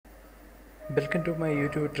Welcome to my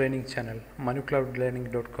YouTube training channel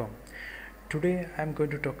manucloudlearning.com. Today I am going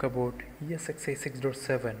to talk about Esxi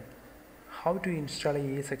 6.7. How to install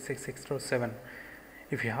Esxi 6.7.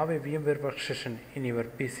 If you have a VMware workstation in your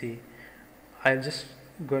PC, I'll just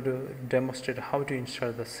going to demonstrate how to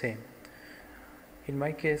install the same. In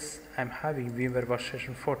my case, I'm having VMware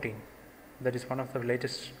workstation 14. That is one of the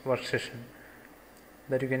latest workstation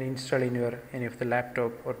that you can install in your any of the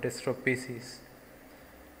laptop or desktop PCs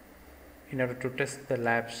in order to test the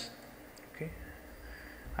labs. Okay,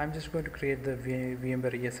 I'm just going to create the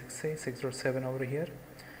VMware Esxi 6.7 over here.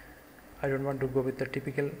 I don't want to go with the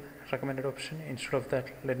typical recommended option. Instead of that,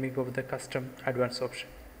 let me go with the custom advanced option.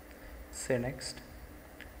 Say next.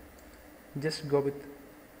 Just go with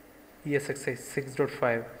Esxi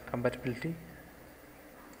 6.5 compatibility.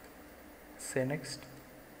 Say next.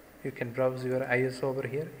 You can browse your ISO over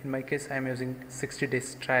here. In my case, I am using 60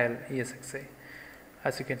 days trial Esxi.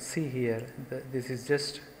 As you can see here, this is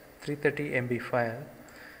just 330 MB file.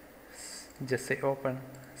 Just say open,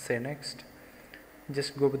 say next.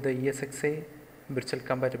 Just go with the Esxi virtual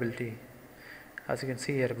compatibility. As you can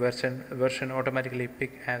see here, version automatically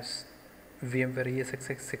pick as VMware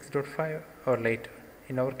Esxi 6.5 or later.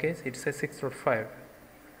 In our case, it says 6.5.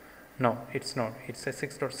 No, it's not. It says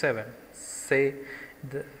 6.7. Say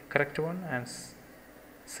the correct one and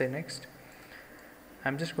say next.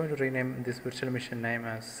 I'm just going to rename this virtual machine name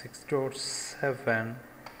as 6.7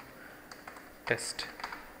 test.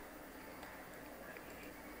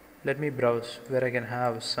 Let me browse where I can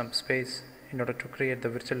have some space in order to create the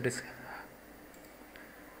virtual disk.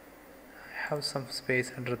 I have some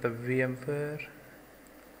space under the VMware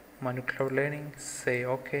Manu Cloud Learning. Say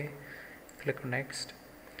OK, click on next.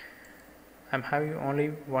 I'm having only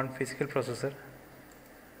one physical processor,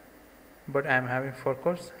 but I am having 4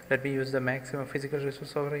 cores. Let me use the maximum physical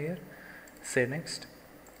resource over here. Say next.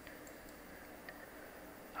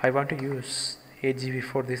 I want to use 8 GB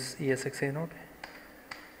for this Esxi node.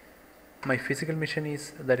 My physical machine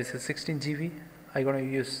is a 16 GB. I'm going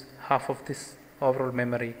to use half of this overall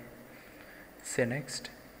memory. Say next.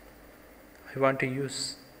 I want to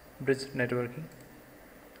use bridge networking.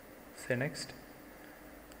 Say next.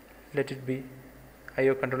 Let it be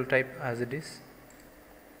IO control type as it is.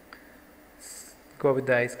 Go with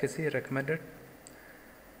the Esxi recommended.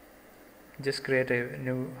 Just create a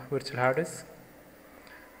new virtual hard disk.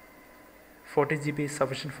 40 GB is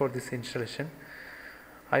sufficient for this installation.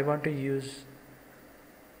 I want to use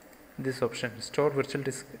this option, store virtual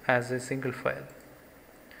disk as a single file.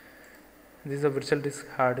 This is a virtual disk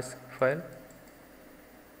hard disk file.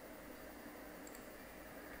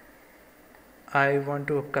 I want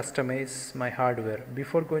to customize my hardware.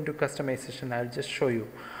 Before going to customization, I'll just show you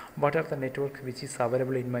what are the networks which is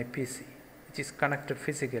available in my PC, which is connected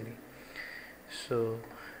physically. So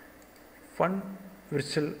one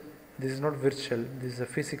virtual, this is not virtual, this is a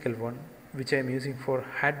physical one which I am using for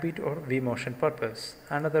heartbeat or vMotion purpose.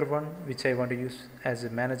 Another one which I want to use as a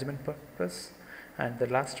management purpose, and the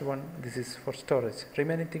last one, this is for storage.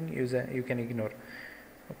 Remaining thing you can ignore.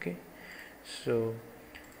 Okay, so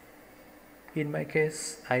in my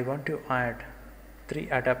case, I want to add 3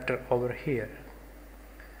 adapter over here.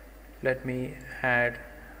 Let me add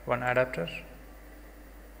one adapter.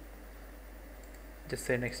 Just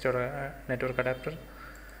say next door network adapter.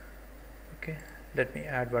 Okay, let me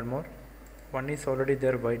add one more. One is already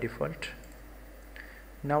there by default.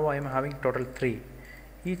 Now I am having total 3.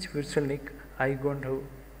 Each virtual NIC I'm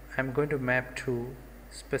going to map to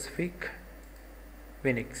specific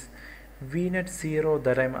VNICs. VNet 0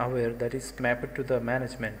 that I'm aware, that is mapped to the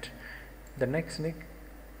management. The next NIC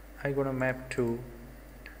I'm going to map to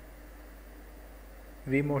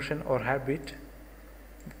vMotion or heartbeat.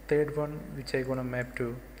 The third one which I'm going to map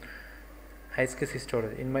to Esxi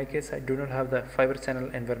storage. In my case, I do not have the fiber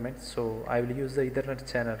channel environment, so I will use the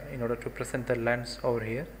Ethernet channel in order to present the LANs over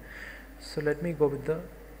here. So let me go with the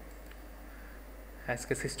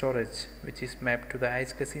Esxi storage, which is mapped to the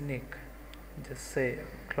Esxi NIC. Just say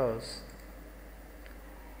close.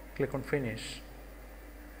 Click on finish.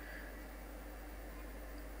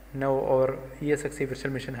 Now our Esxi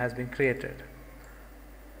virtual machine has been created.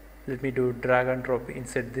 Let me do drag and drop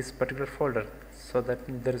inside this particular folder so that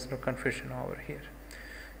there is no confusion over here.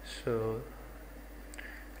 So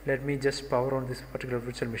let me just power on this particular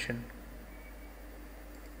virtual machine.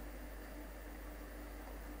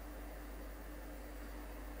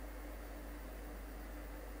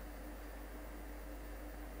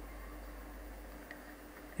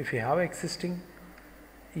 If you have existing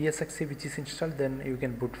Esxi which is installed, then you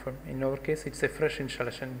can boot from. In our case, it's a fresh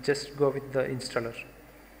installation. Just go with the installer.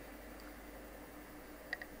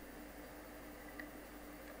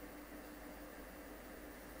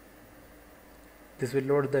 This will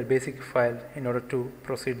load the basic file in order to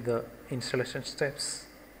proceed the installation steps.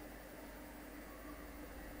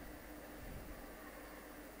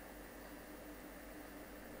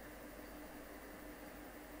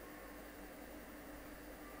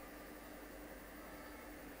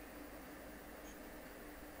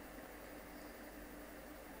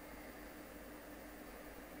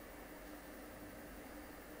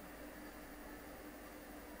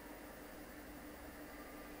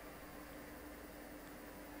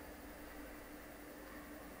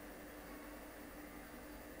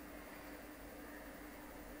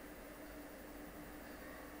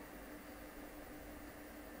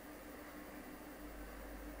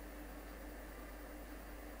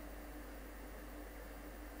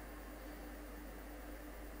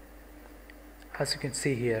 As you can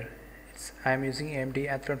see here, I am using AMD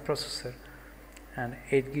Athlon processor and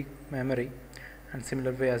 8 gig memory, and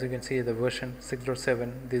similar way, as you can see, the version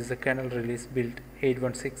 6.7, this is the kernel release build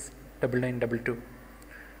 816.9922.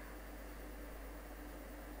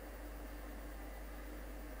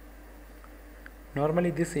 Normally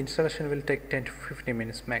this installation will take 10 to 15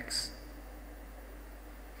 minutes max.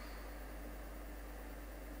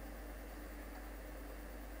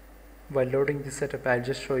 While loading this setup, I'll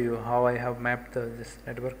just show you how I have mapped this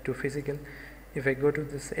network to physical. If I go to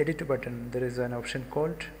this edit button, there is an option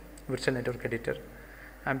called virtual network editor.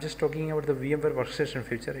 I'm just talking about the VMware workstation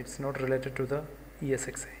feature. It's not related to the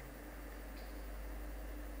ESXi.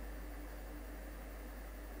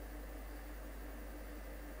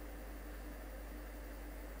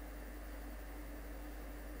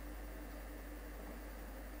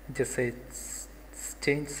 Just say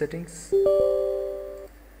change settings.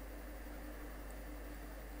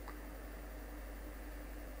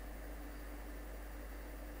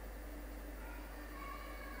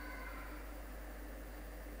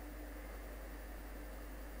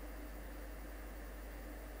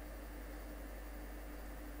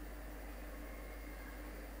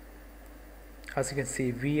 As you can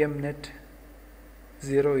see, VMnet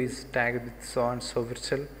 0 is tagged with so and so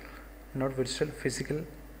virtual, not virtual, physical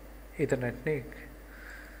Ethernet NIC,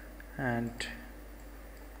 and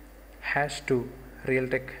 #2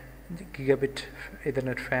 Realtek gigabit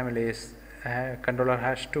Ethernet family is controller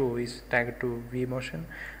 #2 is tagged to vMotion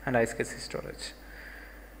and iSCSI storage.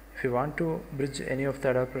 If you want to bridge any of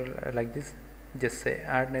the adapter like this, just say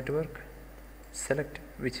add network, select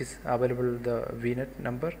which is available the VNet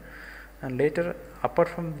number, and later apart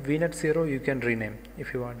from VNet 0 you can rename.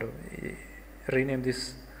 If you want to rename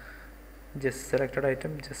this just selected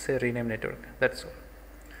item, just say rename network, that's all.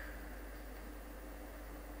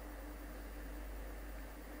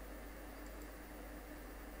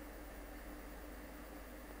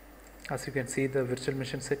 As you can see, the virtual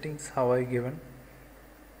machine settings how I given.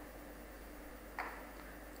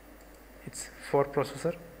 It's 4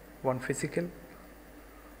 processor, 1 physical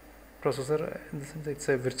processor, in the sense it's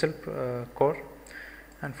a virtual core,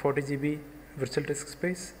 and 40 GB virtual disk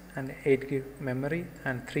space, and 8 GB memory,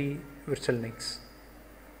 and 3 virtual NICs,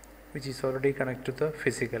 which is already connected to the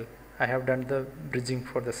physical. I have done the bridging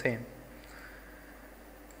for the same.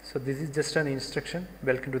 So this is just an instruction.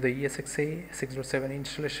 Welcome to the ESXi 6.7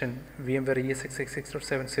 installation, VMware ESXi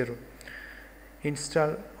 6.70.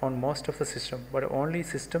 Install on most of the system, but only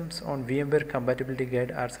systems on VMware compatibility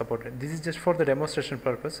guide are supported. This is just for the demonstration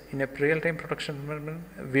purpose. In a real-time production environment,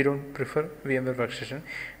 we don't prefer VMware workstation.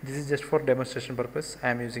 This is just for demonstration purpose. I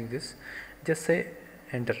am using this. Just say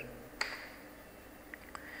enter.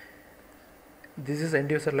 This is end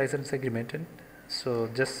user license agreement, so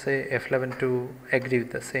just say F11 to agree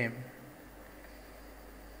with the same.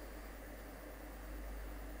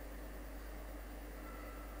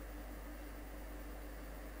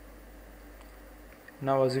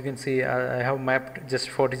 Now as you can see, I have mapped just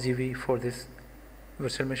 40 GB for this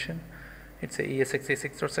virtual machine. It's a ESXi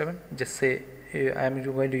 6.7. Just say I am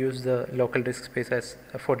going to use the local disk space as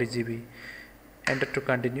 40 GB. Enter to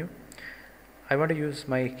continue. I want to use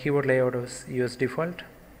my keyboard layout as US default.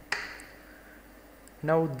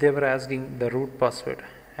 Now they were asking the root password.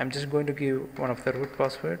 I'm just going to give one of the root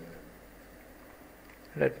password.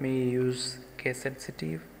 Let me use case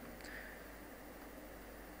sensitive.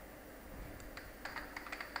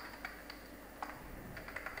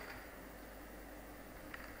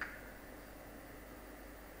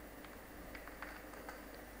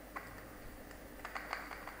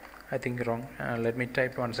 I think wrong. Let me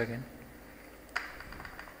type once again.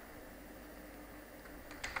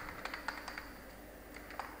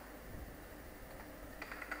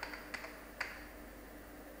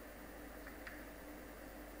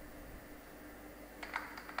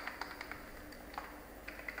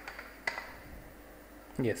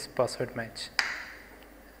 Yes, password match.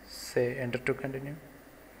 say enter to continue.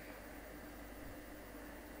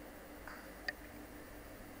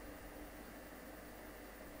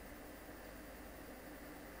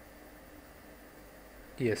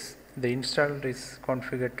 Yes, the installer is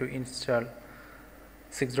configured to install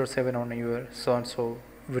 6.7 on your so and so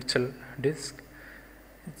virtual disk.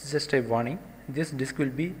 It's just a warning, this disk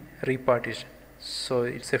will be repartitioned, so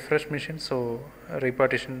it's a fresh machine, so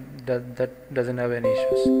repartition that doesn't have any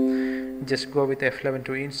issues. Just go with F11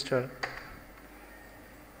 to install.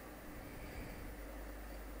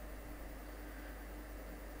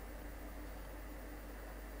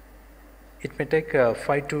 It may take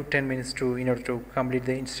 5 to 10 minutes in order to complete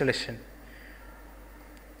the installation.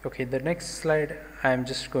 Okay, the next slide I am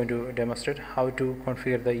just going to demonstrate how to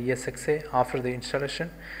configure the ESXi after the installation.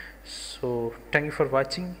 So thank you for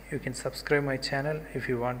watching. You can subscribe my channel if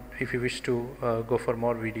you wish to go for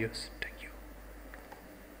more videos.